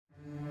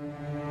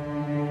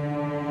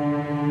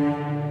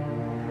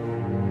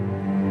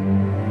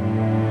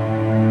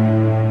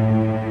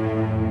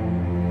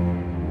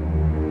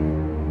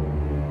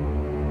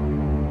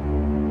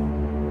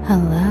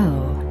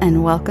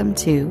and welcome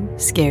to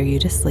Scare You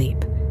to Sleep.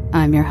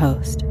 I'm your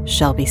host,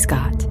 Shelby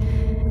Scott,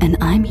 and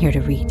I'm here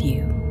to read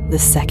you the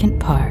second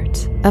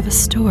part of a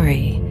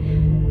story.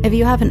 If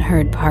you haven't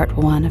heard part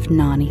 1 of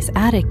Nani's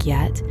Attic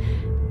yet,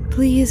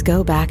 please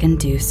go back and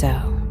do so.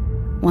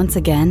 Once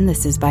again,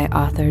 this is by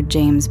author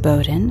James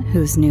Bowden,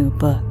 whose new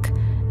book,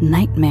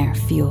 Nightmare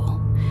Fuel,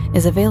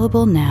 is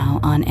available now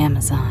on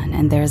Amazon,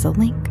 and there's a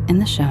link in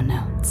the show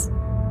notes.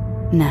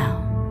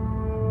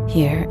 Now,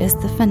 here is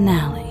the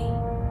finale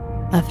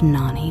of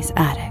Nani's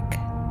Attic.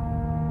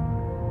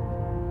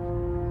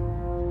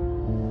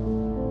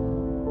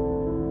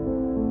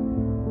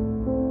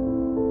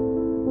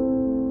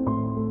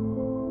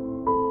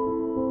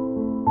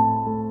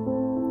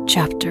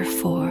 Chapter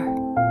 4.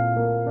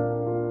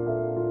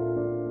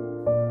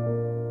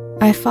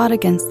 I fought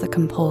against the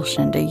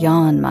compulsion to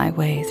yawn my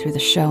way through the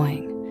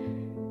showing.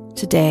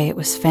 Today it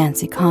was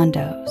fancy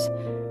condos,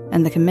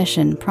 and the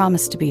commission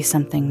promised to be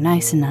something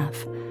nice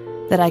enough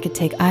that I could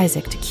take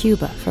Isaac to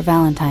Cuba for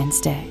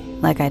Valentine's Day,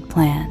 like I'd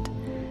planned.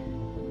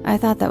 I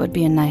thought that would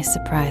be a nice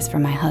surprise for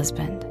my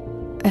husband,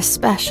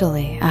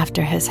 especially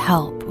after his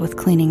help with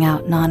cleaning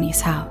out Nani's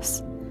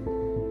house.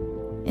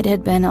 It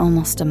had been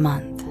almost a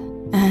month,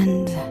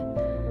 and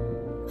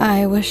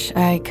I wish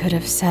I could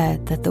have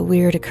said that the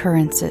weird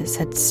occurrences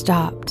had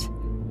stopped,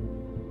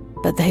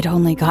 but they'd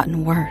only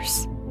gotten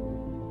worse.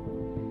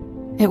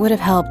 It would have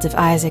helped if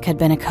Isaac had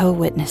been a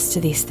co-witness to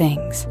these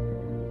things.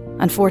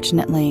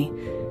 Unfortunately,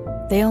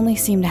 they only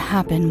seemed to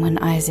happen when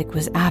Isaac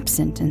was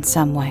absent in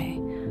some way,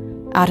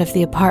 out of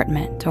the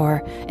apartment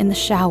or in the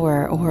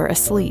shower or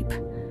asleep.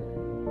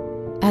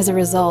 As a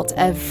result,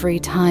 every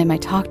time I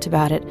talked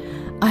about it,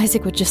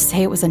 Isaac would just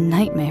say it was a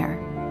nightmare.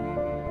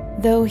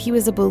 Though he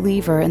was a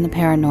believer in the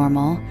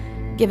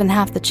paranormal, given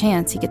half the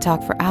chance he could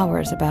talk for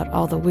hours about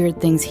all the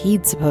weird things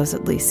he'd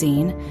supposedly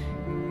seen,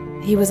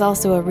 he was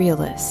also a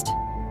realist.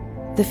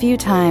 The few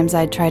times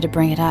I'd tried to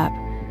bring it up,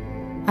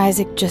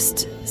 Isaac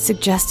just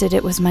suggested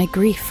it was my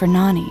grief for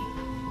Nani,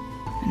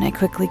 and I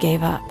quickly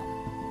gave up.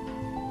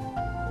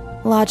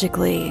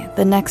 Logically,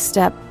 the next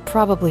step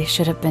probably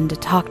should have been to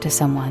talk to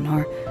someone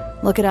or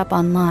look it up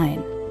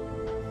online,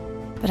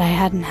 but I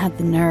hadn't had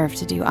the nerve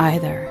to do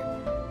either.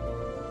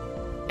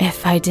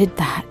 If I did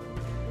that,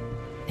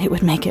 it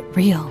would make it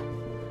real.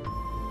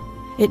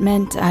 It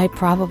meant I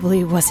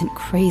probably wasn't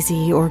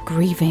crazy or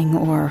grieving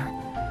or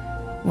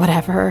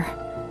whatever.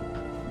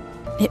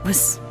 It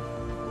was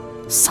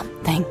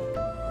something.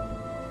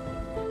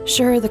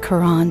 Sure, the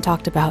Quran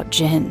talked about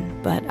jinn,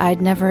 but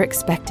I'd never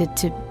expected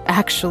to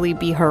actually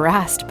be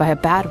harassed by a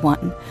bad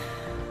one.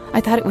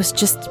 I thought it was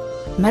just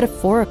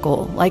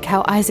metaphorical, like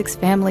how Isaac's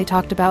family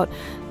talked about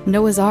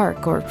Noah's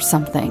Ark or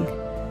something.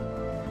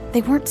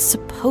 They weren't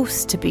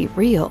supposed to be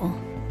real.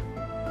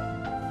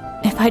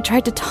 If I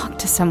tried to talk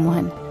to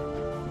someone,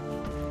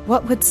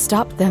 what would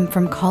stop them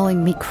from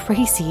calling me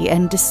crazy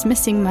and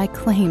dismissing my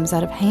claims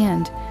out of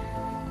hand?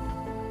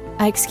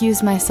 I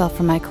excused myself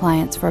from my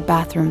clients for a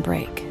bathroom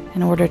break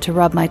in order to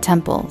rub my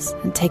temples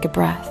and take a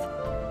breath.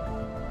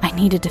 I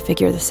needed to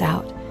figure this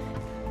out,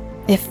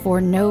 if for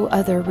no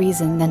other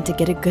reason than to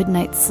get a good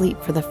night's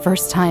sleep for the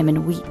first time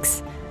in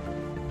weeks.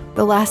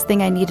 The last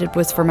thing I needed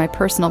was for my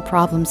personal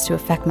problems to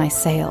affect my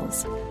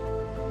sales.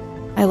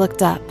 I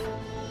looked up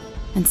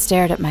and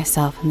stared at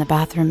myself in the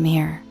bathroom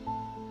mirror.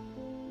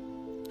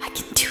 I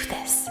can do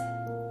this,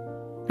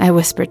 I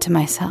whispered to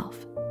myself.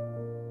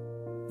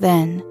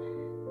 Then,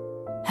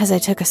 as I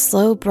took a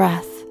slow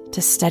breath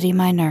to steady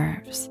my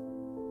nerves,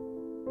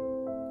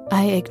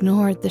 I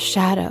ignored the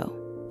shadow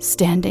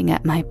standing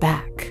at my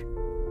back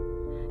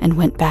and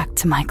went back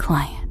to my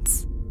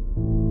clients.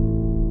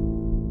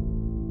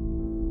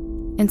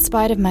 In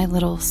spite of my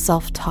little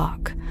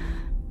self-talk,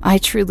 I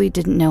truly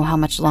didn't know how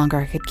much longer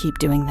I could keep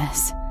doing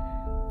this.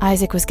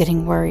 Isaac was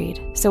getting worried,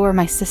 so were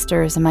my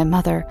sisters and my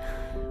mother.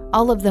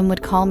 All of them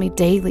would call me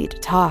daily to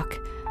talk,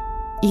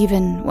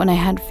 even when I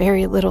had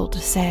very little to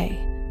say.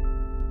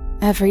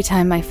 Every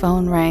time my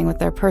phone rang with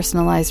their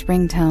personalized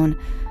ringtone,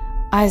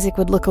 Isaac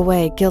would look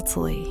away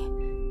guiltily,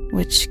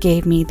 which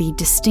gave me the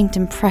distinct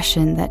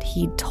impression that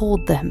he'd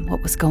told them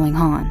what was going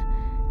on.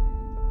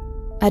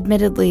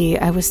 Admittedly,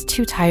 I was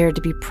too tired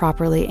to be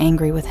properly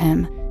angry with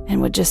him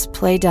and would just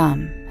play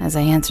dumb as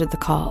I answered the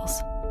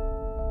calls.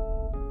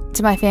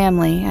 To my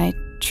family, I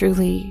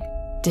truly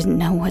didn't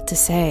know what to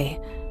say.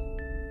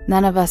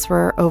 None of us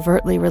were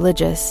overtly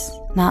religious,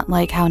 not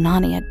like how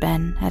Nani had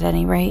been, at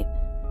any rate.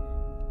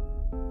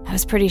 I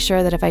was pretty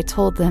sure that if I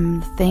told them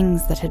the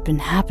things that had been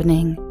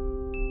happening,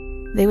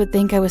 they would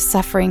think I was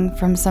suffering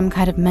from some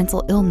kind of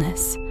mental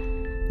illness,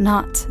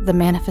 not the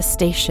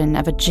manifestation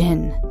of a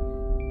jinn.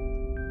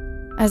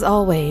 As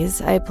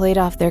always, I played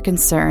off their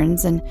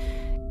concerns and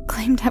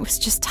claimed I was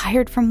just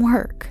tired from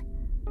work.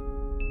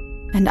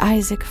 And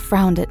Isaac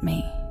frowned at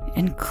me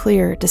in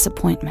clear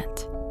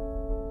disappointment.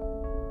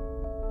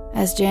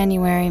 As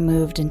January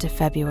moved into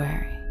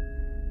February,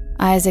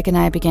 Isaac and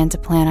I began to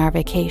plan our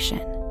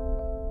vacation.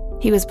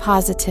 He was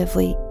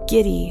positively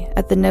giddy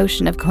at the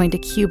notion of going to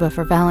Cuba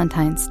for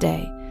Valentine's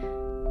Day,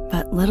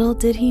 But little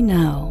did he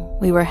know,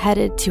 we were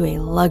headed to a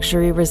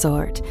luxury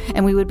resort,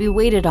 and we would be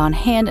waited on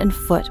hand and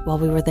foot while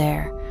we were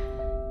there.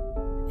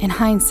 In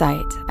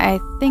hindsight, I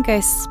think I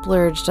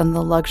splurged on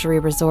the luxury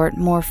resort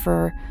more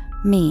for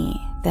me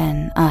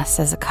than us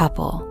as a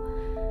couple.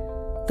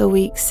 The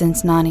weeks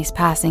since Nani's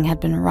passing had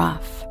been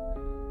rough,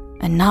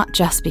 and not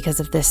just because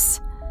of this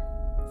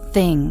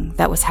thing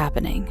that was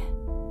happening.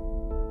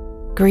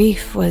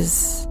 Grief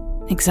was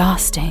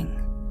exhausting,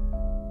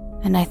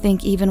 and I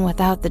think even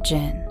without the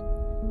djinn,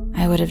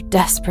 I would have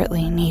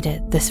desperately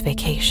needed this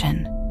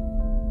vacation.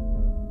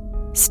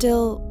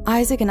 Still,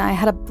 Isaac and I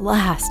had a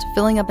blast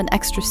filling up an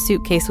extra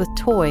suitcase with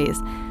toys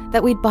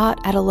that we'd bought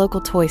at a local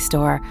toy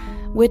store,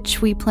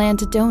 which we planned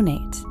to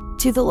donate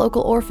to the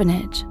local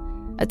orphanage,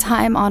 a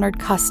time-honored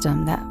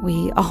custom that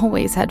we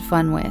always had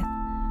fun with.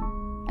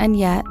 And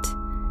yet,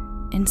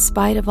 in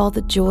spite of all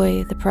the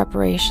joy the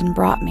preparation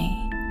brought me,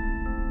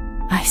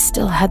 I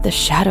still had the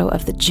shadow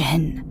of the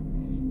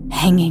djinn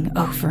hanging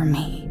over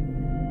me.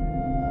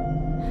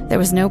 There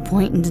was no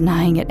point in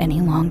denying it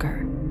any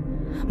longer.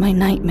 My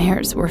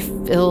nightmares were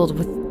filled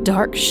with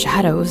dark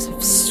shadows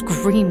of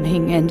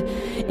screaming and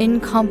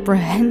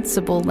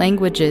incomprehensible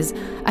languages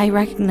I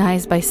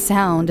recognized by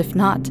sound, if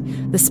not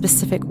the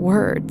specific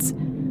words.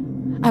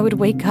 I would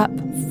wake up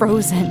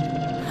frozen,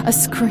 a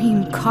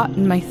scream caught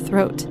in my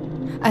throat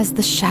as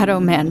the shadow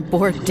man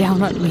bore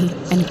down on me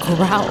and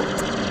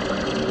growled.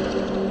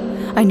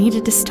 I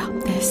needed to stop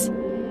this.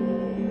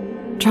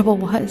 Trouble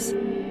was,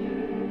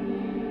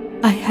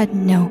 I had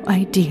no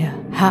idea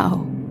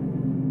how.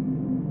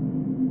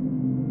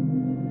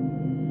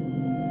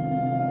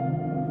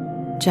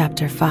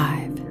 Chapter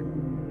 5.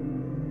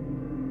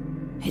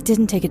 It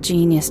didn't take a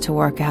genius to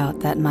work out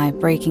that my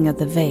breaking of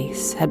the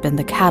vase had been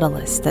the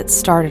catalyst that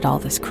started all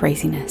this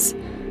craziness,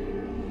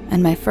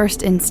 and my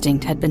first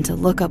instinct had been to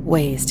look up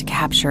ways to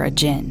capture a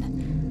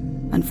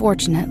djinn.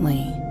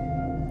 Unfortunately,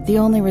 the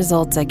only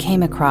results I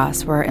came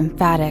across were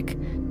emphatic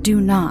do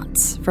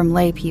nots from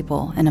lay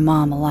people and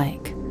imam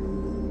alike.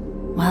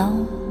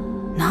 Well,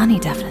 Nani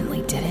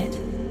definitely did it,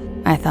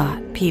 I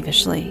thought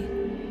peevishly.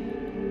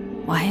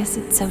 Why is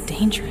it so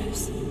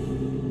dangerous?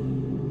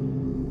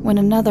 When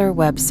another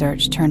web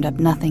search turned up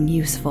nothing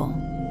useful,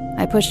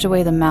 I pushed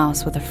away the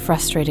mouse with a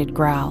frustrated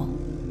growl.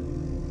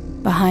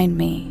 Behind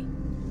me,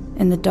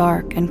 in the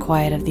dark and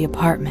quiet of the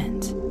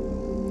apartment,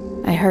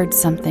 I heard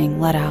something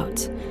let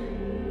out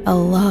a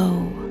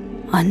low,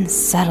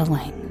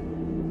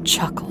 unsettling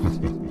chuckle.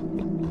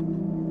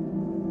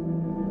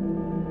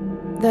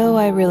 Though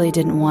I really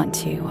didn't want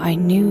to, I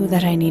knew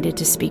that I needed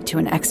to speak to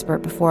an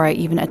expert before I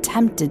even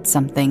attempted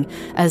something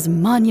as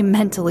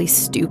monumentally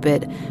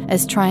stupid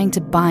as trying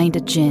to bind a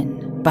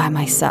djinn by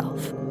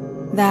myself.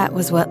 That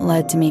was what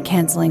led to me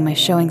canceling my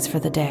showings for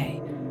the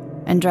day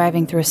and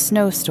driving through a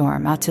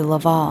snowstorm out to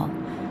Laval,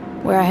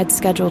 where I had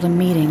scheduled a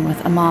meeting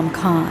with Imam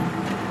Khan,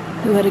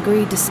 who had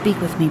agreed to speak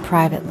with me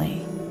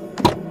privately.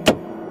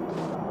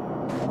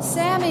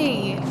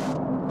 Sammy!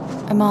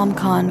 Imam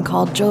Khan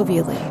called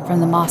jovially from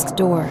the mosque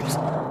doors,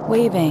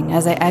 waving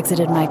as I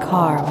exited my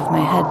car with my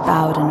head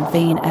bowed in a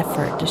vain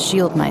effort to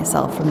shield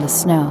myself from the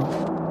snow.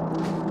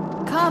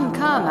 Come,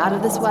 out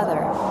of this weather.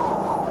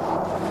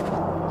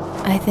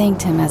 I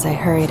thanked him as I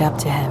hurried up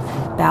to him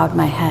and bowed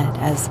my head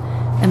as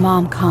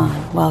Imam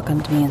Khan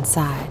welcomed me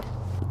inside.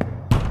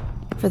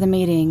 For the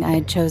meeting, I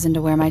had chosen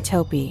to wear my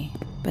topi,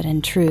 but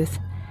in truth,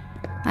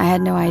 I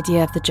had no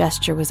idea if the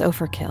gesture was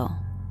overkill.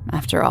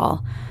 After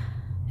all,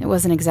 it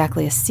wasn't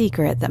exactly a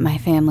secret that my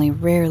family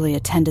rarely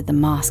attended the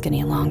mosque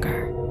any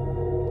longer.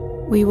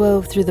 We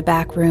wove through the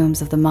back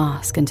rooms of the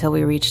mosque until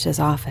we reached his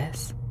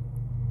office.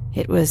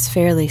 It was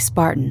fairly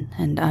Spartan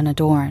and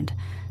unadorned,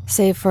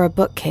 save for a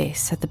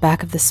bookcase at the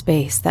back of the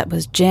space that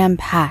was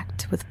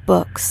jam-packed with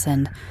books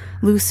and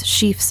loose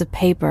sheafs of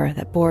paper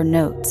that bore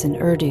notes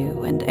in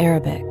Urdu and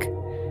Arabic.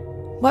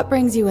 "What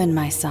brings you in,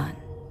 my son?"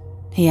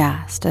 he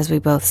asked as we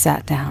both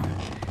sat down,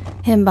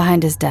 him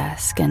behind his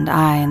desk and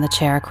I in the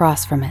chair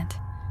across from it.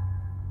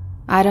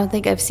 "I don't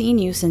think I've seen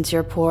you since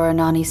your poor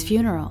Nani's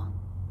funeral."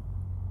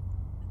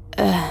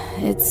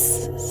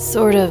 It's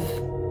sort of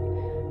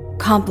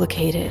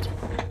complicated,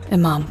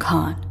 Imam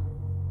Khan,"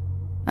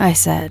 I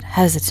said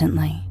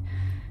hesitantly,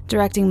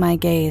 directing my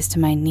gaze to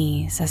my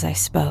knees as I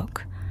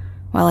spoke,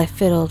 while I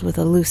fiddled with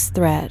a loose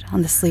thread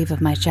on the sleeve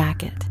of my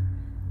jacket.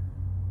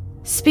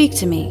 "Speak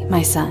to me,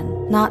 my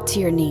son, not to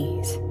your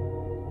knees,"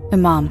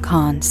 Imam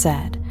Khan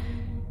said,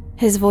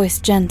 his voice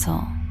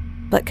gentle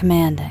but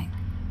commanding,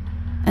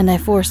 and I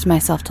forced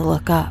myself to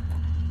look up.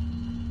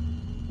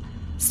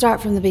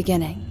 "Start from the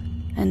beginning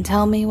and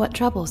tell me what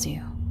troubles you."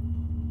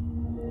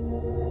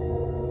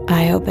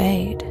 I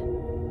obeyed,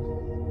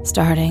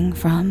 starting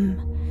from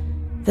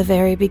the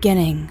very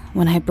beginning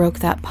when I broke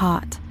that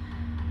pot.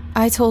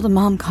 I told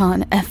Imam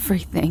Khan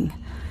everything.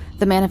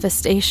 The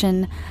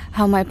manifestation,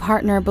 how my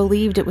partner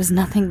believed it was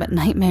nothing but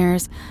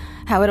nightmares,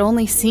 how it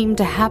only seemed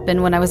to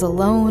happen when I was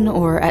alone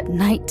or at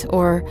night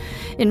or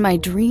in my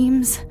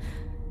dreams.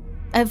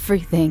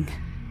 Everything.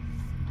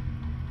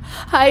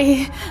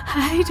 I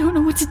don't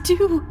know what to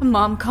do,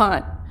 Imam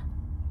Khan,"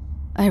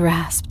 I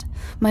rasped,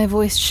 my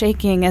voice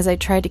shaking as I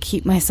tried to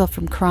keep myself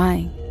from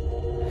crying.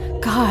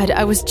 God,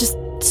 I was just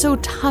so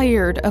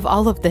tired of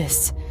all of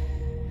this.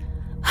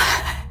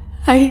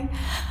 I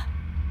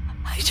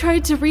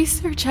tried to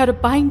research how to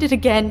bind it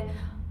again,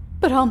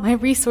 but all my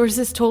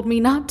resources told me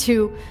not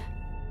to.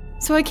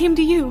 So I came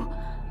to you.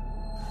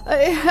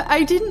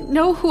 I didn't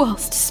know who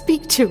else to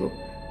speak to.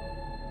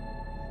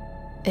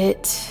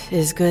 It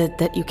is good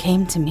that you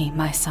came to me,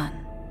 my son,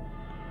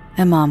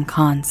 Imam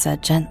Khan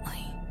said gently,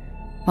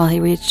 while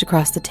he reached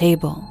across the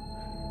table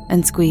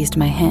and squeezed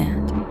my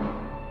hand.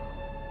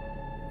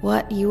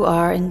 What you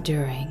are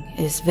enduring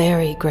is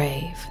very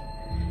grave,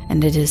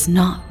 and it is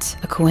not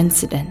a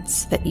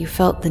coincidence that you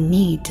felt the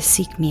need to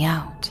seek me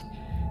out,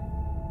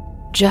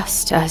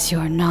 just as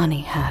your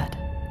Nani had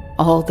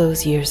all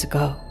those years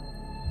ago.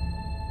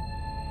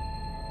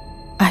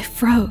 I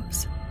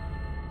froze.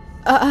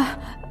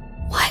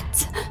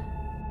 What?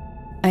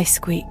 I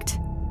squeaked,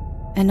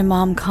 and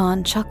Imam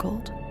Khan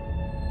chuckled.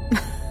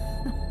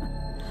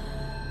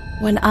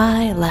 When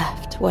I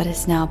left what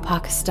is now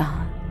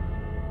Pakistan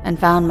and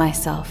found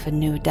myself in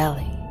New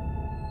Delhi,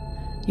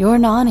 your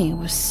Nani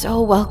was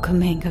so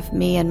welcoming of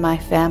me and my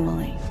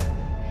family.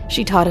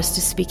 She taught us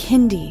to speak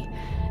Hindi,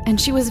 and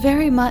she was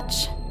very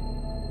much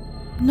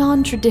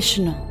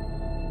non-traditional.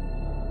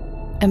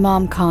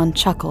 Imam Khan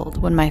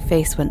chuckled when my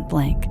face went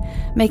blank,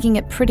 making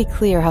it pretty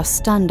clear how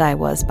stunned I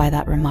was by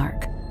that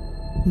remark.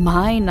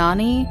 My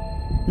Nani?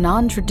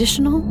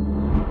 Non-traditional?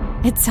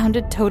 It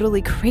sounded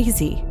totally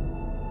crazy.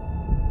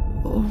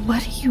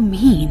 What do you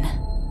mean?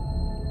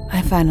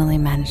 I finally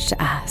managed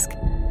to ask,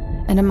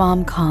 and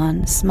Imam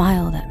Khan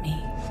smiled at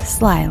me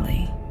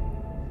slyly.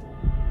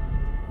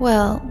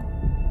 Well,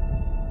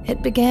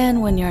 it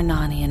began when your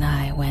Nani and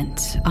I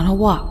went on a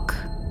walk,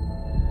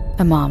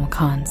 Imam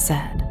Khan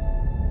said.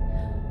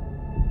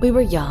 We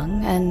were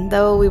young, and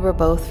though we were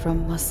both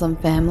from Muslim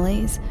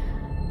families,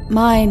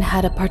 mine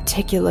had a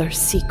particular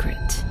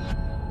secret.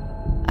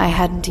 I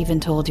hadn't even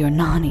told your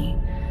Nani,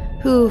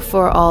 who,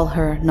 for all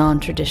her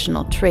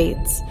non-traditional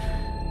traits,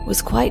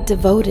 was quite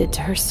devoted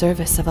to her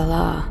service of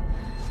Allah.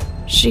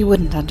 She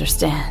wouldn't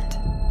understand.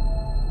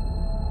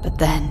 But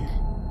then,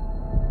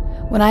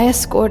 when I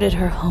escorted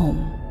her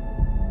home,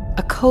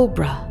 a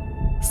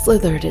cobra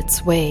slithered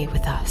its way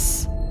with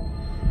us.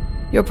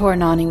 Your poor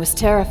Nani was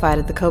terrified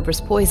of the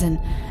cobra's poison,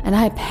 and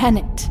I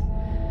panicked.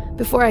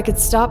 Before I could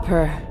stop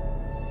her,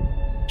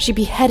 she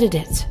beheaded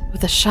it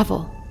with a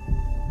shovel.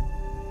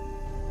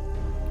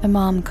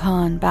 Imam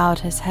Khan bowed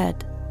his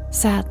head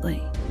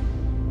sadly,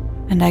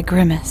 and I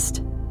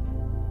grimaced.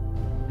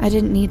 I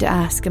didn't need to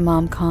ask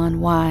Imam Khan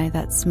why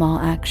that small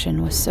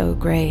action was so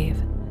grave.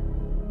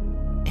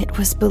 It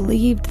was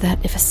believed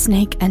that if a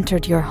snake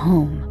entered your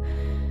home,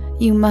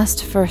 you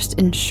must first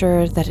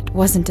ensure that it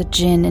wasn't a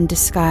jinn in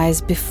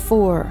disguise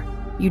before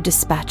you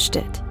dispatched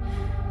it.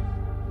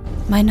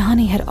 My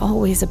Nani had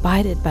always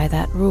abided by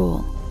that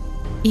rule,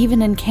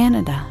 even in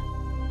Canada.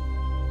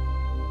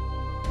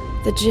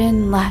 The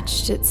jinn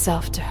latched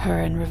itself to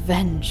her in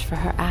revenge for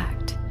her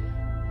act,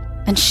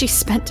 and she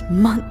spent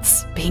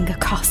months being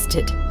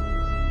accosted.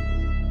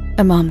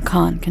 Imam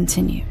Khan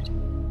continued.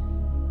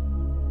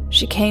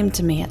 She came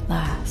to me at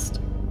last,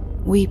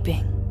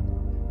 weeping,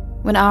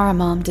 when our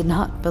Imam did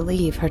not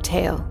believe her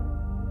tale.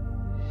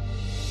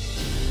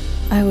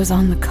 I was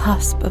on the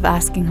cusp of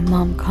asking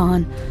Imam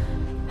Khan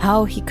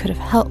how he could have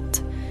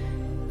helped.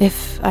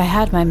 If I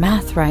had my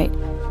math right,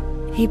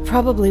 he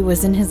probably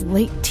was in his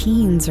late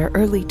teens or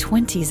early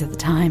 20s at the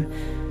time.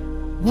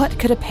 What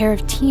could a pair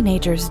of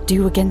teenagers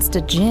do against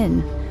a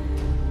jinn?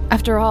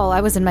 After all, I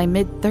was in my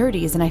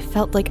mid-30s and I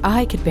felt like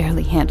I could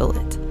barely handle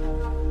it.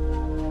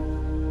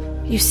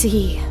 You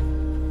see,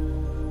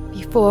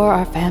 before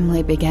our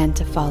family began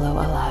to follow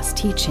Allah's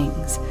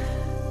teachings,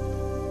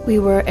 we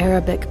were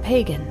Arabic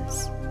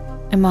pagans,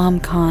 Imam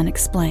Khan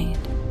explained,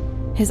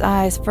 his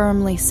eyes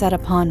firmly set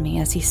upon me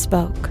as he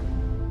spoke.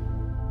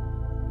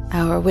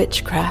 Our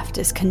witchcraft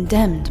is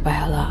condemned by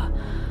Allah,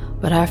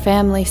 but our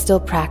family still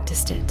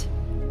practiced it.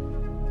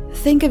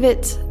 Think of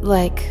it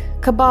like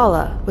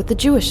Kabbalah with the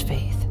Jewish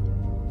faith.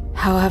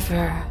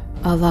 However,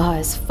 Allah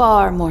is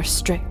far more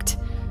strict,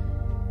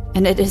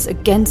 and it is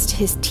against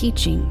his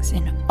teachings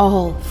in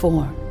all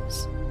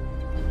forms.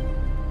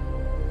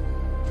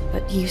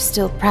 But you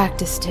still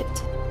practiced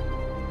it,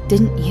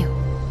 didn't you?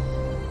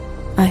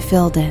 I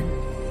filled in,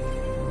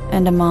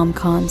 and Imam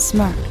Khan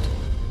smirked.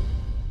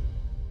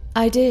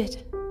 I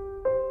did,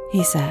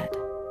 he said.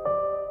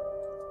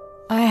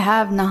 I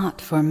have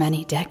not for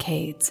many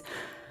decades,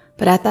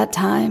 but at that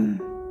time,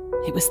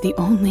 it was the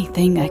only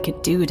thing I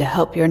could do to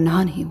help your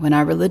Nani when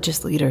our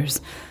religious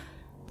leaders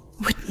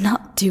would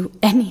not do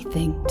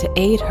anything to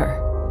aid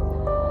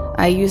her.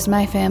 I used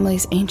my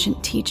family's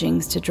ancient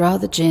teachings to draw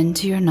the jinn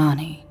to your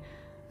Nani,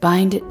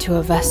 bind it to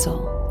a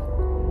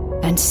vessel,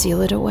 and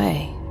seal it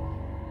away.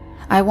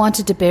 I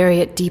wanted to bury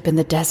it deep in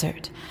the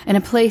desert, in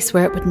a place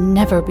where it would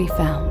never be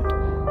found.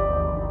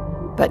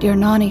 But your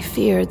Nani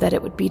feared that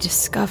it would be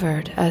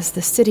discovered as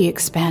the city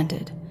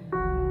expanded.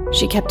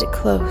 She kept it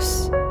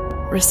close,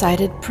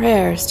 recited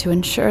prayers to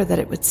ensure that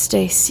it would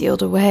stay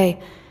sealed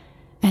away,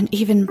 and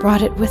even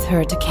brought it with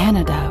her to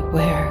Canada,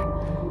 where,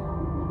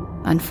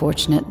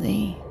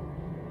 unfortunately,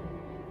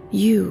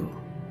 you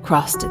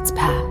crossed its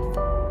path.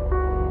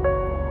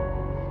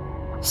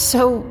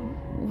 So,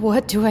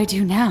 what do I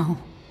do now?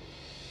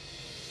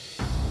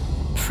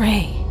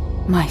 Pray,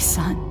 my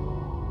son,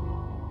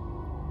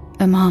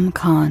 Imam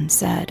Khan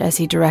said as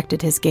he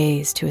directed his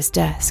gaze to his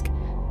desk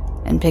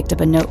and picked up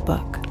a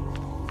notebook.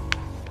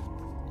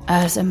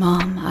 As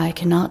Imam, I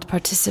cannot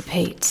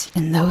participate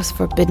in those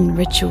forbidden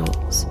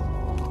rituals.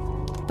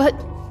 But,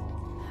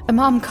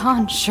 Imam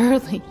Khan,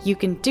 surely you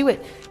can do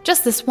it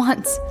just this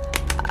once.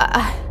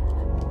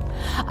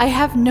 I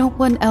have no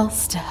one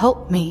else to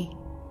help me.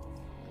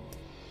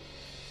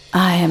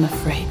 I am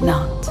afraid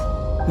not,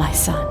 my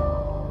son,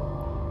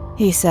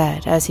 he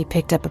said as he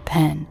picked up a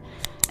pen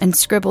and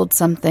scribbled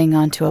something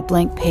onto a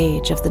blank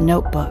page of the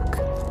notebook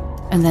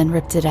and then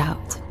ripped it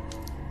out.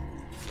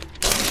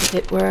 If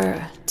it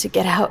were to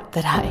get out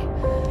that I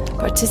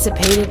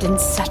participated in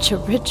such a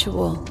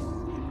ritual,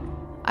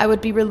 I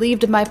would be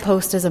relieved of my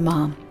post as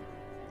Imam.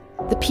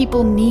 The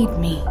people need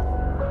me.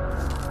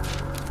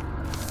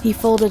 He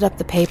folded up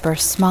the paper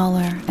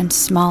smaller and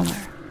smaller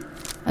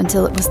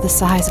until it was the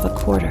size of a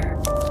quarter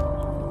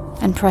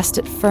and pressed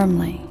it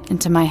firmly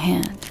into my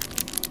hand.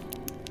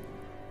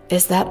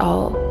 Is that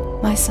all,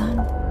 my son?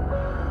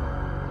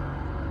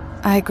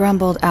 I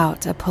grumbled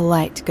out a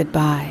polite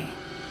goodbye,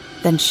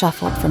 then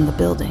shuffled from the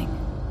building.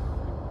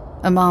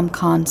 Imam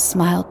Khan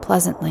smiled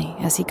pleasantly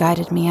as he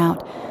guided me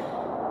out,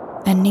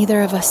 and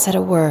neither of us said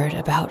a word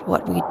about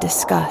what we'd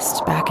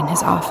discussed back in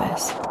his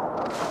office.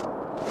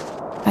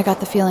 I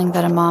got the feeling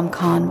that Imam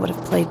Khan would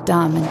have played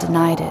dumb and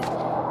denied it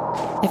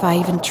if I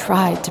even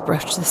tried to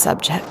broach the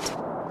subject.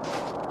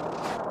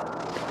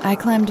 I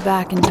climbed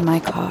back into my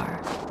car,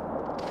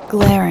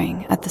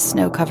 glaring at the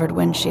snow-covered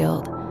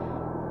windshield,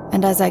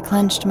 and as I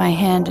clenched my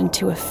hand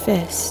into a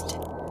fist,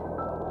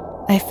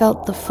 I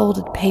felt the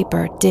folded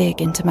paper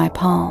dig into my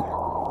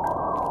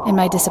palm. In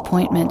my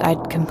disappointment,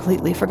 I'd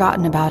completely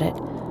forgotten about it.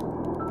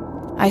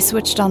 I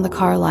switched on the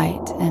car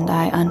light and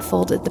I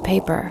unfolded the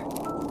paper.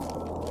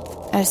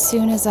 As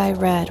soon as I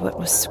read what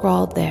was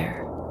scrawled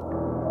there,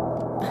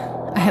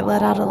 I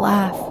let out a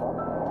laugh.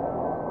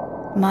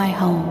 My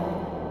home,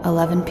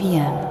 11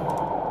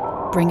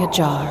 p.m. Bring a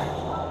jar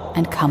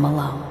and come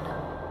alone.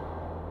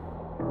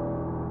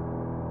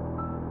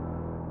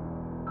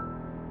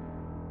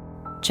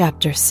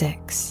 Chapter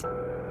 6.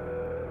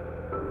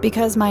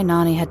 Because my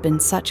Nani had been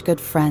such good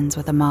friends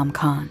with Imam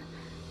Khan,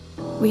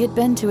 we had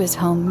been to his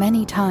home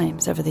many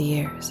times over the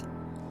years,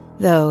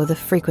 though the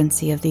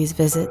frequency of these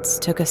visits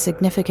took a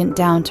significant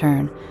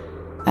downturn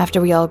after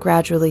we all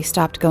gradually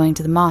stopped going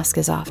to the mosque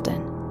as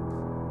often.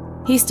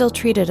 He still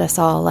treated us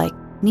all like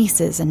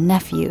nieces and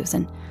nephews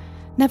and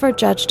never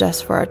judged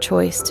us for our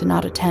choice to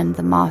not attend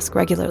the mosque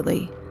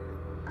regularly.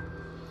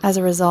 As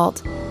a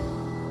result,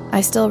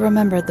 I still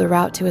remembered the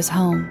route to his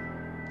home.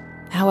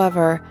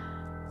 However,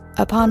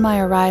 upon my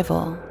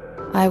arrival,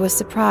 I was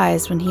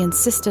surprised when he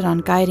insisted on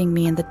guiding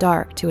me in the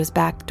dark to his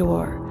back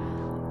door,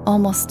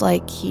 almost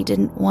like he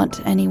didn't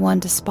want anyone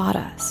to spot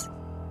us.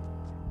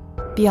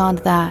 Beyond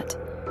that,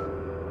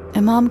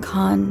 Imam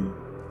Khan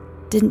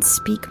didn't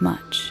speak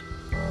much.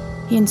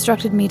 He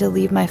instructed me to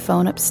leave my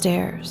phone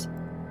upstairs.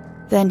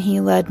 Then he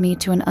led me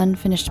to an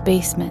unfinished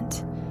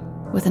basement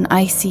with an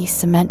icy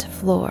cement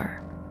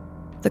floor,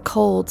 the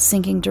cold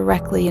sinking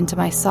directly into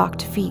my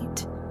socked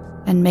feet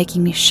and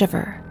making me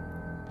shiver.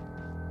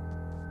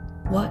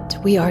 What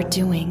we are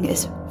doing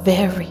is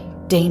very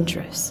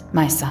dangerous,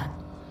 my son,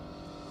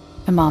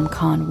 Imam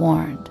Khan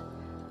warned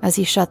as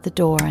he shut the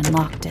door and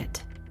locked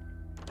it.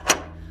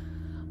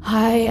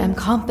 I am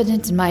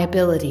confident in my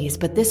abilities,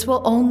 but this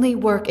will only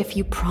work if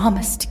you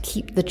promise to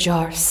keep the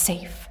jar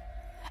safe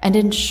and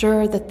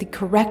ensure that the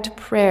correct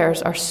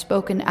prayers are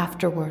spoken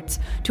afterwards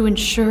to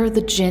ensure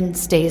the jinn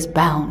stays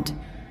bound.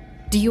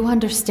 Do you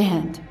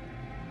understand?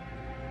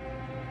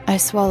 I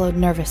swallowed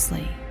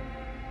nervously,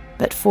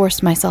 but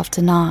forced myself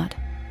to nod.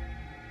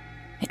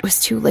 It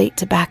was too late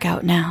to back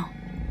out now.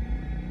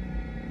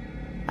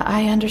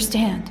 I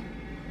understand,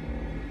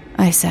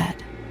 I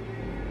said.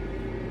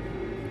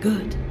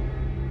 Good.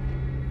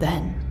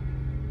 Then,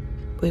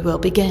 we will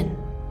begin.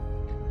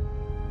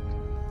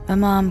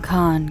 Imam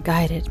Khan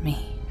guided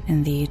me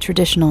in the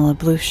traditional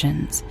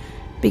ablutions,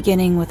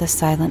 beginning with a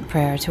silent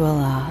prayer to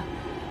Allah,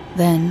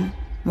 then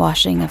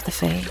washing of the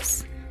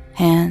face,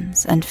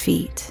 hands, and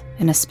feet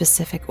in a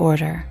specific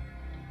order.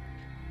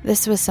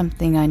 This was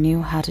something I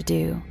knew how to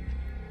do.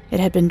 It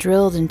had been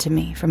drilled into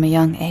me from a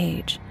young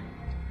age,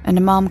 and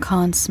Imam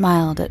Khan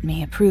smiled at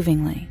me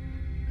approvingly,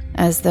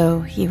 as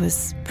though he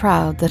was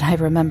proud that I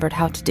remembered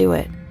how to do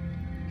it.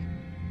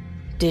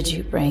 Did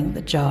you bring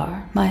the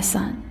jar, my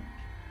son?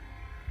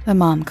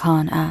 Imam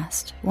Khan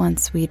asked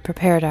once we'd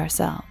prepared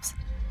ourselves,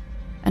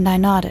 and I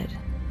nodded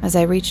as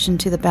I reached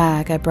into the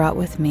bag I brought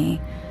with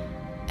me,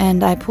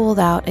 and I pulled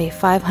out a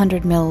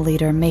 500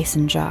 milliliter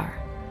mason jar.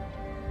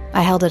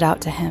 I held it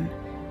out to him,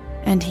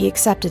 and he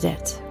accepted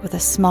it with a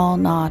small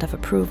nod of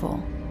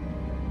approval.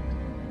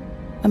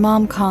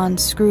 Imam Khan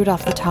screwed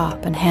off the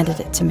top and handed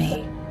it to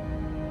me.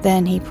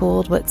 Then he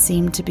pulled what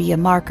seemed to be a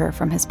marker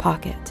from his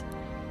pocket.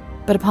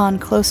 But upon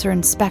closer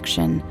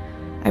inspection,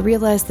 I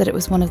realized that it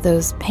was one of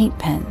those paint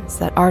pens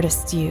that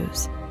artists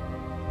use.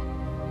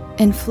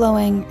 In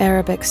flowing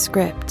Arabic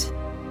script,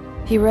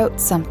 he wrote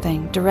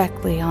something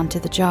directly onto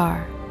the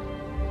jar.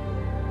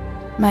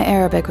 My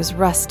Arabic was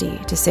rusty,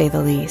 to say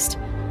the least,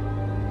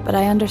 but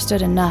I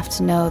understood enough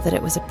to know that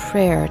it was a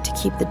prayer to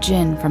keep the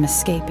jinn from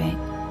escaping.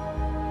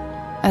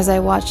 As I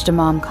watched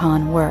Imam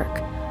Khan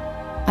work,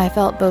 I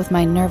felt both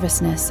my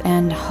nervousness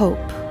and hope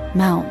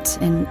mount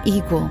in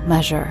equal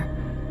measure.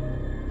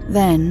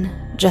 Then,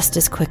 just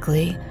as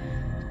quickly,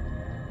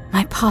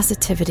 my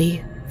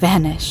positivity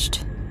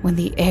vanished when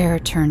the air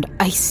turned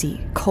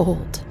icy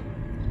cold.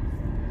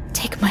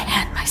 "Take my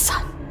hand, my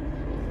son,"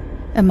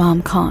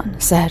 Imam Khan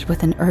said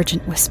with an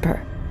urgent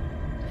whisper.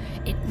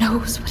 "It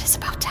knows what is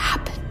about to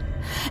happen,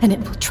 and it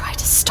will try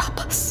to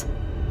stop us."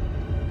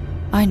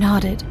 I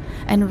nodded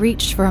and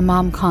reached for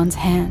Imam Khan's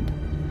hand.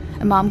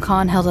 Imam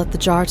Khan held out the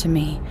jar to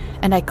me,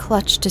 and I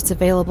clutched its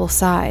available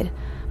side,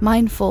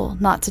 mindful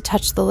not to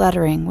touch the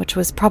lettering, which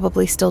was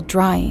probably still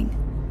drying.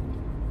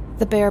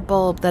 The bare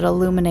bulb that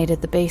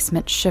illuminated the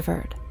basement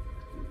shivered,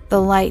 the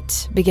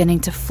light beginning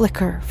to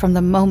flicker from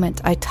the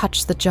moment I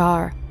touched the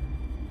jar.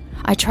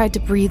 I tried to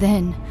breathe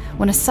in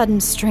when a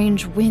sudden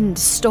strange wind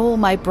stole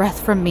my breath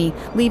from me,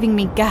 leaving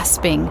me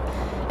gasping.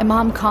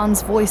 Imam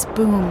Khan's voice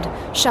boomed,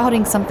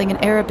 shouting something in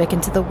Arabic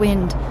into the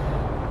wind,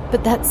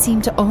 but that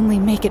seemed to only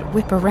make it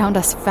whip around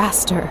us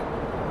faster.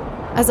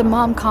 As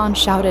Imam Khan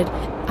shouted,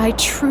 I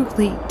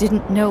truly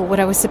didn't know what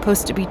I was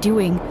supposed to be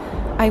doing.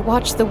 I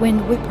watched the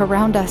wind whip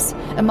around us.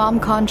 Imam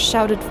Khan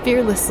shouted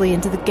fearlessly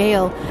into the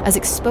gale as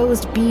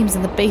exposed beams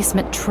in the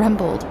basement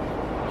trembled.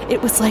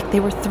 It was like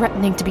they were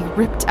threatening to be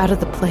ripped out of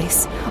the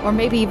place, or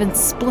maybe even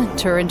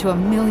splinter into a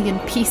million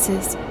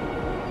pieces.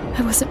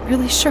 I wasn't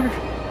really sure.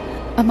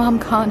 Imam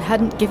Khan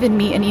hadn't given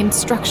me any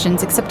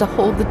instructions except to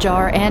hold the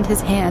jar and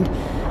his hand,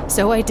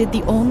 so I did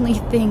the only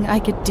thing I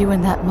could do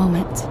in that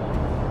moment.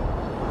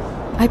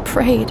 I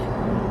prayed.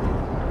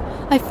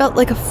 I felt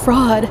like a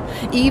fraud,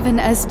 even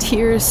as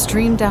tears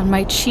streamed down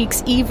my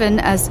cheeks, even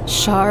as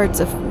shards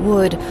of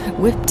wood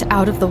whipped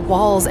out of the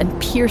walls and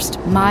pierced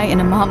my and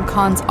Imam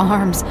Khan's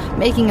arms,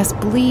 making us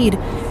bleed,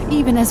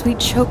 even as we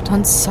choked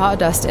on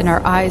sawdust and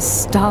our eyes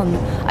stung.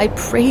 I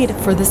prayed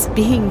for this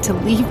being to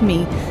leave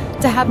me,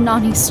 to have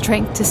Nani's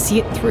strength to see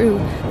it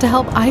through, to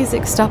help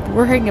Isaac stop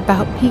worrying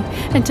about me,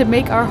 and to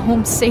make our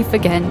home safe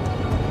again.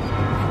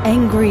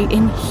 Angry,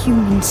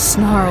 inhuman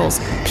snarls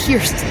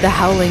pierced the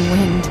howling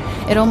wind.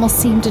 It almost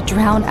seemed to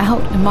drown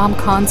out Imam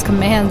Khan's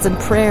commands and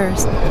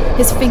prayers.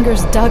 His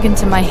fingers dug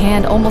into my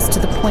hand almost to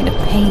the point of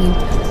pain.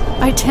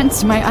 I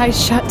tensed my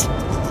eyes shut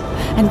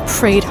and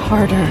prayed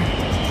harder.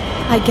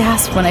 I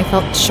gasped when I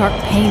felt sharp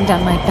pain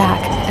down my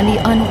back and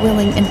the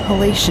unwilling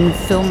inhalation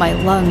fill my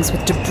lungs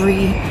with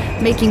debris,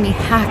 making me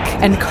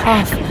hack and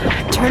cough,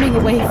 turning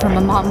away from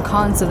Imam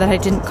Khan so that I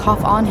didn't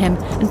cough on him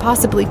and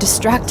possibly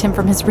distract him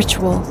from his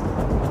ritual.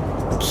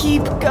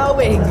 "Keep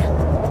going,"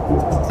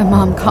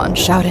 Imam Khan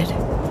shouted.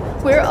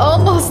 "We're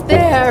almost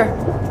there."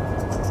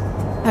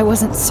 I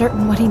wasn't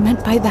certain what he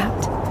meant by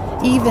that.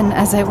 Even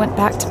as I went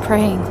back to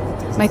praying,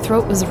 my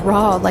throat was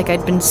raw like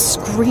I'd been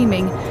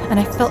screaming, and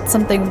I felt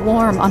something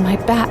warm on my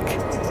back.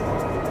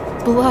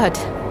 Blood.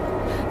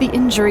 The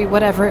injury,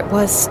 whatever it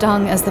was,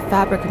 stung as the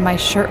fabric of my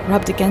shirt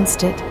rubbed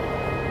against it.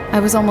 I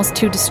was almost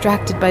too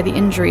distracted by the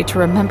injury to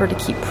remember to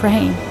keep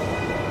praying.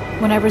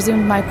 When I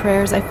resumed my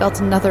prayers, I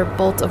felt another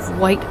bolt of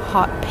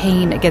white-hot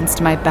pain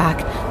against my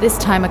back, this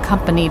time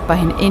accompanied by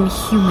an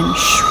inhuman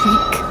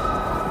shriek.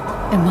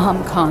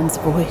 Imam Khan's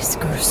voice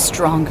grew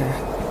stronger.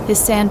 His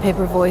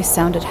sandpaper voice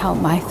sounded how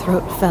my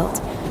throat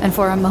felt, and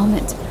for a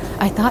moment,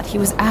 I thought he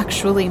was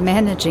actually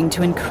managing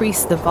to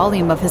increase the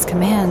volume of his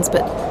commands,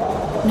 but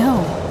no,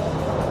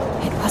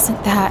 it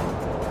wasn't that.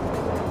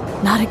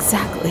 Not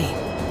exactly.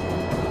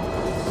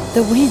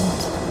 The wind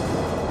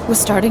was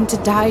starting to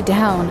die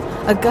down.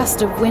 A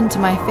gust of wind to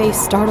my face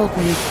startled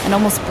me and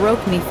almost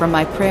broke me from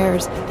my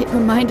prayers. It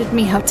reminded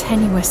me how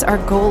tenuous our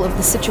goal of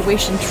the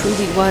situation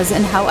truly was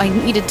and how I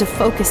needed to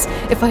focus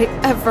if I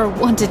ever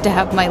wanted to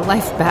have my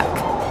life back.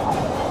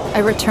 I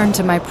returned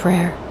to my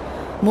prayer.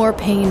 More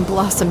pain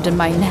blossomed in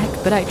my neck,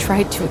 but I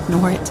tried to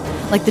ignore it,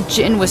 like the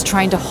jinn was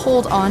trying to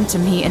hold on to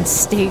me and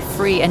stay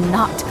free and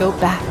not go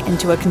back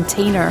into a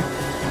container.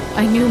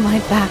 I knew my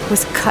back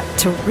was cut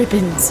to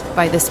ribbons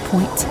by this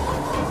point.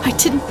 I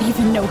didn't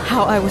even know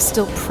how I was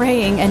still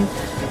praying and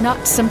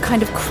not some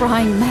kind of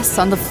crying mess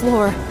on the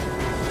floor.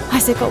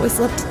 Isaac always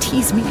loved to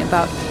tease me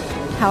about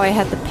how I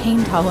had the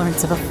pain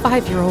tolerance of a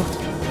 5-year-old.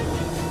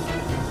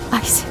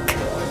 Isaac.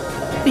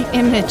 The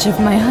image of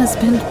my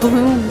husband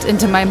bloomed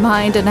into my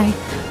mind, and I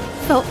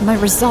felt my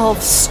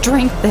resolve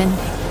strengthen.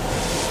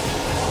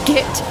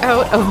 "Get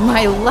out of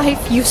my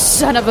life, you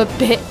son of a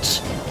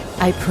bitch!"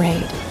 I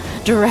prayed,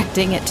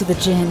 directing it to the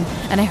jinn,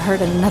 and I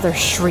heard another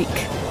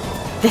shriek.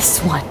 This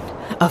one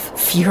of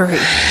fury.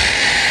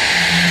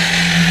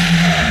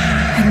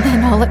 And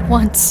then all at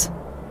once,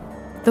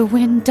 The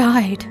wind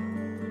died.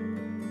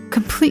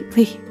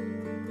 Completely.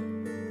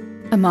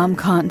 Imam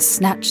Khan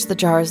snatched the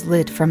jar's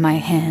lid from my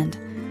hand,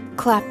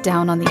 clapped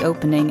down on the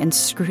opening, and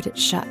screwed it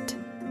shut.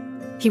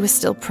 He was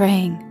still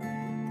praying,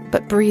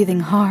 but breathing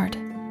hard.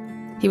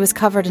 He was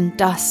covered in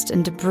dust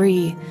and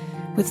debris,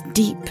 with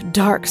deep,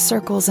 dark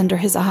circles under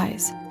his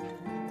eyes.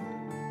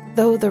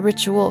 Though the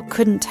ritual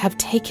couldn't have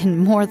taken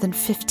more than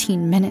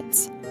 15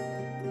 minutes,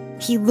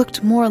 he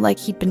looked more like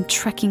he'd been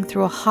trekking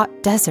through a hot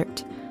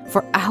desert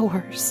for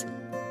hours.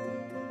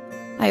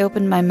 I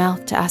opened my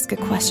mouth to ask a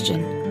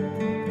question,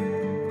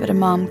 but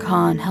Imam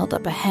Khan held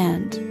up a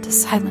hand to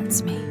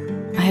silence me.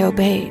 I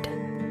obeyed,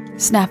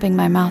 snapping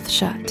my mouth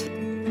shut,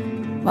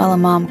 while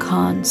Imam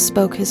Khan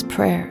spoke his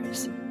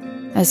prayers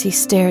as he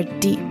stared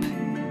deep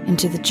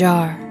into the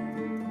jar.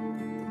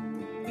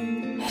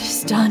 "It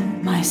is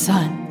done, my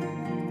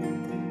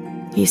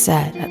son," he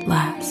said at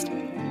last,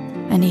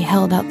 and he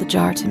held out the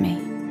jar to me.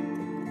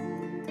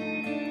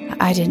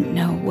 I didn't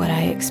know what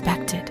I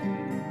expected,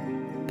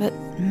 but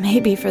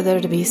maybe for there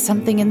to be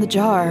something in the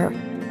jar,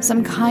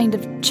 some kind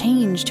of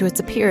change to its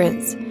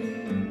appearance.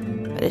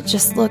 But it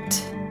just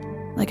looked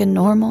like a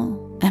normal,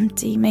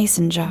 empty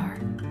mason jar,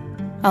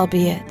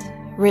 albeit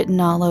written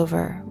all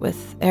over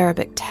with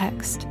Arabic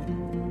text.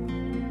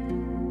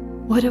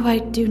 "What do I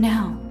do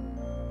now?"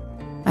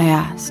 I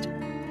asked,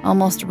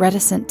 almost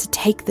reticent to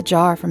take the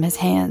jar from his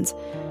hands,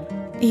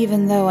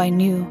 even though I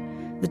knew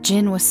the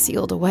jinn was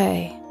sealed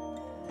away.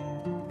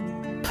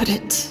 "Put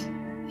it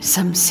in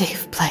some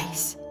safe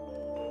place,"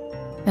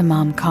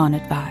 Imam Khan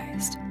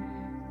advised.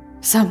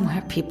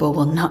 "Somewhere people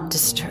will not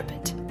disturb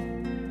it.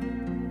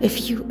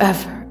 If you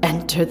ever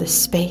enter the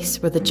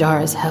space where the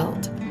jar is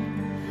held,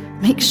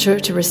 make sure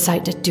to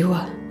recite a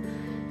dua.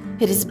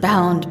 It is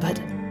bound,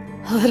 but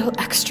a little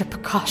extra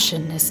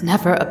precaution is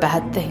never a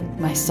bad thing,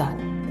 my son."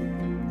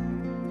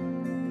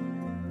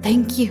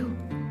 "Thank you,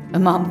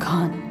 Imam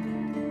Khan,"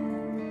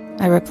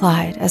 I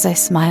replied as I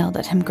smiled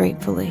at him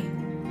gratefully.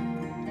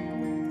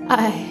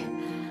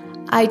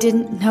 I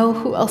didn't know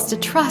who else to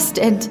trust,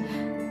 and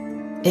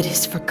it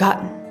is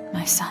forgotten,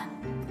 my son,"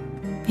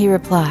 he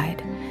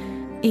replied,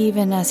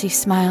 even as he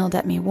smiled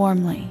at me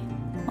warmly,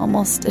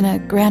 almost in a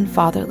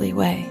grandfatherly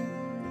way.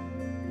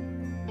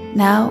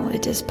 "Now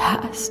it is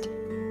past.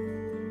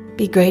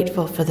 Be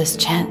grateful for this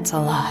chance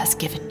Allah has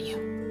given you."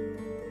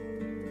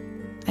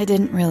 I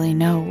didn't really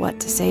know what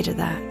to say to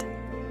that,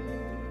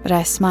 but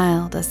I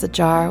smiled as the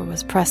jar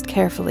was pressed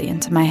carefully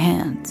into my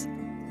hands,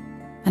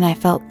 and I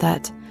felt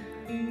that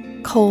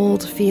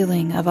cold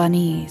feeling of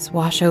unease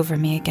wash over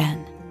me again.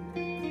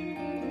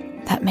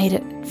 That made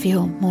it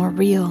feel more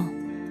real,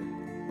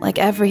 like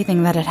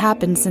everything that had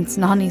happened since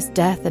Nani's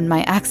death and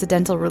my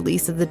accidental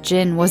release of the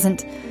jinn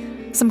wasn't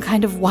some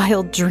kind of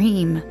wild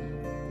dream.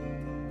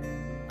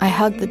 I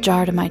hugged the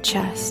jar to my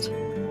chest,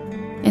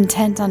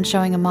 intent on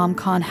showing Imam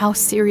Khan how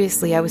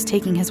seriously I was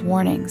taking his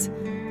warnings.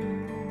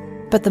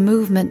 But the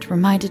movement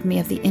reminded me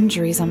of the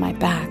injuries on my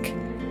back,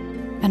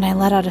 and I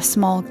let out a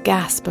small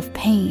gasp of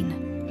pain.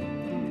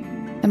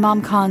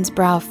 Imam Khan's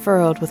brow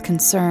furrowed with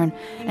concern,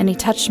 and he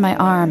touched my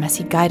arm as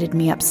he guided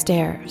me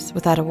upstairs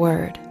without a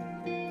word.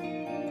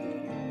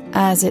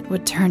 As it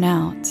would turn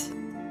out,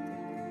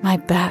 my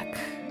back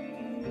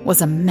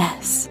was a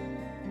mess.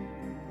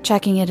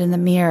 Checking it in the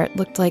mirror, it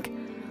looked like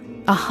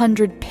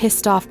 100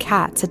 pissed-off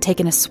cats had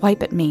taken a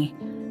swipe at me,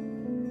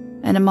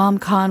 and Imam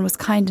Khan was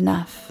kind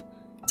enough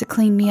to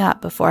clean me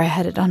up before I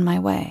headed on my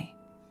way.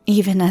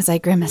 Even as I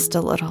grimaced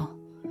a little,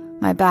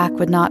 my back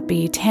would not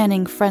be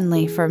tanning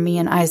friendly for me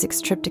and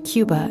Isaac's trip to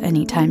Cuba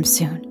anytime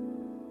soon.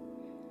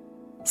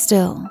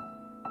 Still,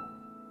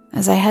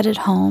 as I headed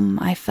home,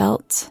 I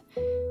felt...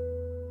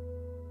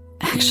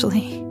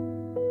 Actually,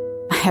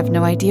 I have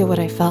no idea what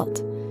I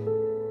felt.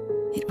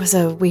 It was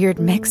a weird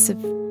mix of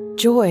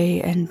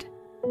joy and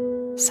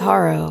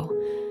sorrow,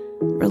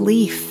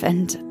 relief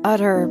and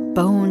utter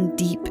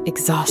bone-deep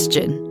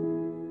exhaustion.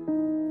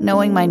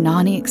 Knowing my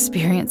Nani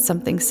experienced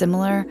something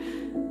similar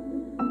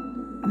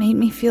made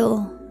me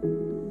feel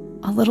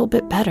a little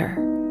bit better.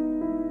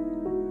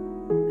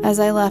 As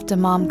I left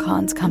Imam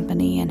Khan's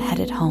company and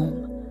headed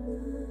home,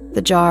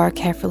 the jar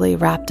carefully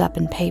wrapped up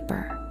in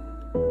paper,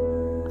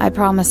 I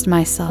promised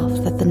myself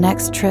that the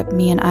next trip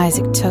me and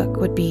Isaac took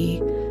would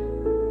be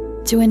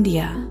to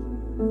India.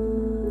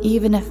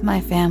 Even if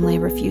my family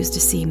refused to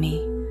see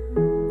me,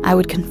 I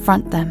would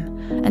confront them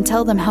and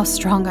tell them how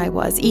strong I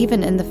was,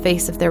 even in the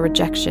face of their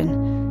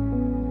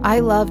rejection. I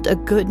loved a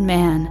good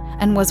man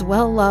and was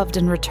well loved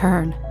in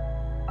return.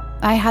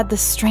 I had the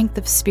strength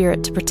of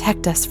spirit to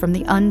protect us from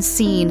the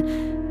unseen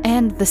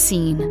and the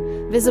seen,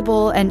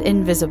 visible and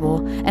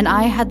invisible, and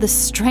I had the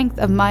strength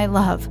of my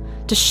love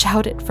to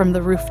shout it from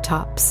the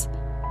rooftops,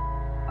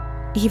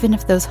 even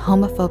if those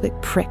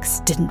homophobic pricks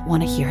didn't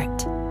want to hear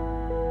it.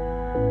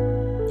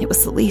 It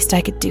was the least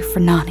I could do for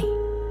Nani.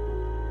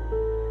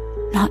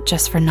 Not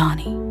just for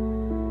Nani,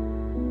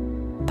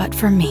 but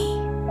for me.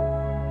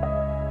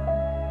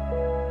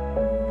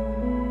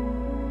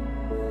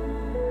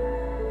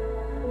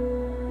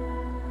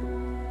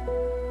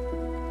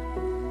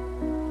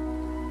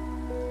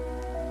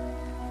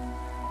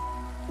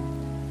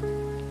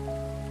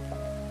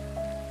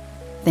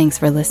 Thanks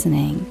for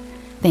listening.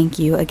 Thank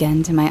you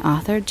again to my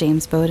author,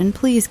 James Bowden.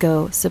 Please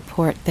go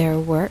support their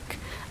work.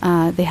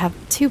 They have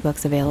 2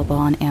 books available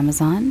on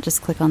Amazon.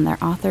 Just click on their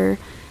author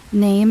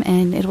name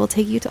and it will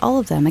take you to all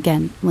of them.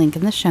 Again, link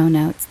in the show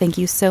notes. Thank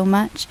you so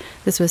much.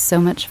 This was so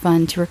much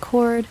fun to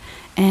record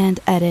and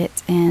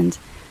edit, and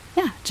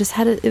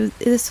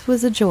this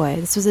was a joy.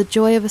 This was a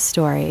joy of a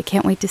story. I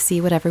can't wait to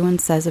see what everyone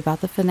says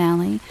about the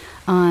finale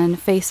on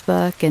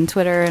Facebook and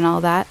Twitter and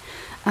all that.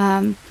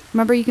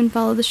 Remember, you can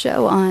follow the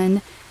show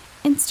on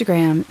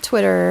Instagram,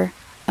 Twitter,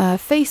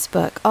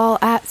 Facebook, all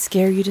at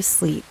Scare You to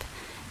Sleep.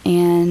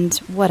 And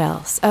what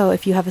else? Oh,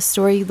 if you have a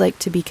story you'd like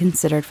to be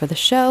considered for the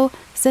show,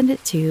 send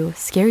it to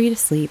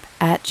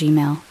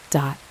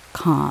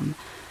scareyoutosleep@gmail.com.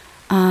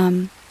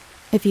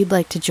 If you'd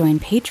like to join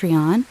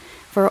Patreon,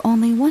 for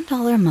only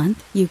 $1 a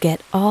month, you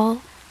get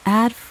all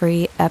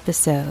ad-free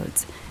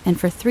episodes. And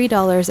for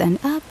 $3 and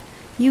up,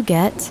 you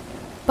get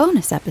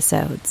bonus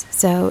episodes.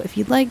 So if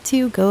you'd like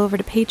to, go over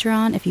to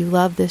Patreon. If you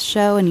love this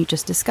show and you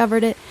just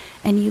discovered it,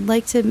 and you'd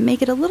like to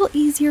make it a little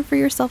easier for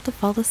yourself to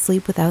fall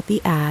asleep without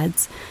the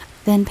ads,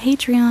 then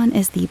Patreon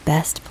is the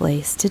best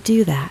place to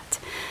do that.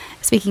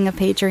 Speaking of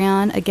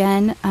Patreon,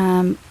 again,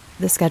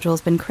 the schedule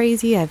has been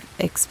crazy. I've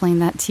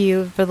explained that to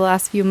you for the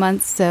last few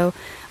months, so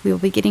we will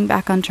be getting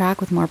back on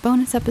track with more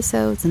bonus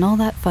episodes and all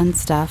that fun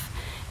stuff.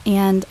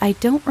 And I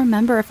don't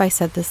remember if I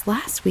said this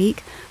last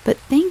week, but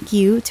thank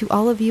you to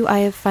all of you. I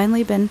have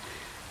finally been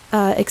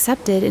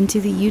accepted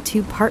into the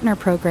YouTube Partner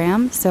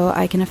Program, so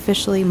I can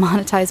officially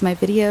monetize my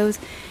videos,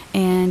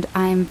 and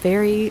I'm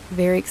very,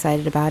 very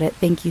excited about it.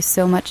 Thank you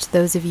so much to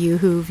those of you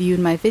who viewed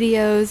my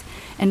videos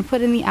and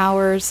put in the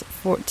hours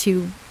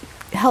to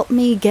help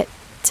me get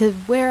to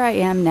where I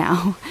am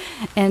now.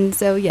 And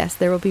so yes,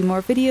 there will be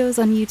more videos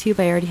on YouTube.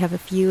 I already have a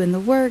few in the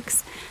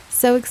works.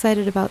 So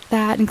excited about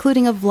that,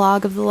 including a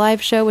vlog of the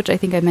live show, which I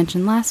think I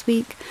mentioned last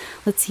week.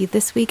 Let's see,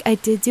 this week I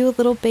did do a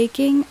little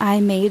baking. I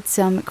made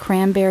some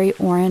cranberry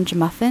orange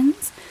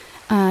muffins.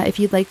 If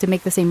you'd like to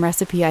make the same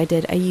recipe I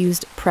did, I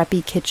used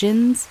Preppy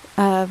Kitchen's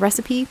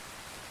recipe.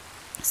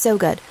 So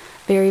good.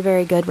 Very,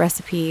 very good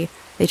recipe.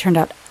 They turned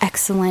out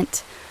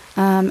excellent.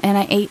 And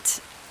I ate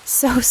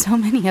so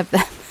many of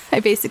them. I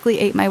basically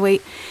ate my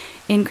weight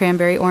in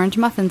cranberry orange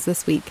muffins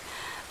this week.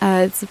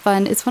 It's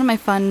fun. It's one of my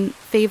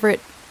favorite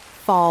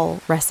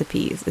fall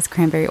recipes is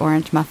cranberry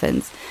orange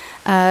muffins.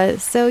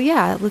 So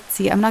yeah, let's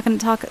see. I'm not going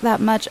to talk that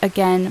much.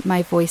 Again,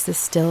 my voice is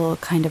still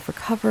kind of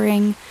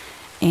recovering,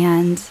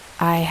 and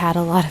I had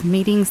a lot of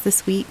meetings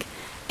this week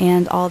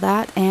and all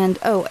that. And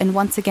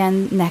once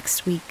again,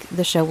 next week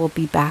the show will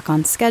be back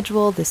on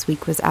schedule. This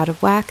week was out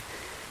of whack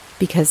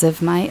because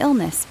of my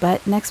illness,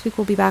 but next week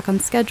we'll be back on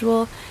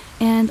schedule,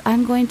 and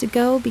I'm going to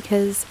go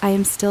because I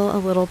am still a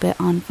little bit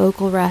on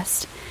vocal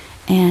rest,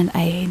 and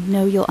I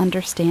know you'll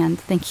understand.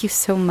 Thank you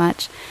so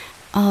much.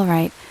 All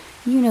right,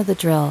 you know the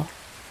drill.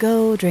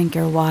 Go drink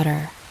your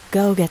water,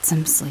 go get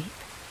some sleep,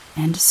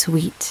 and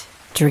sweet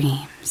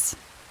dreams.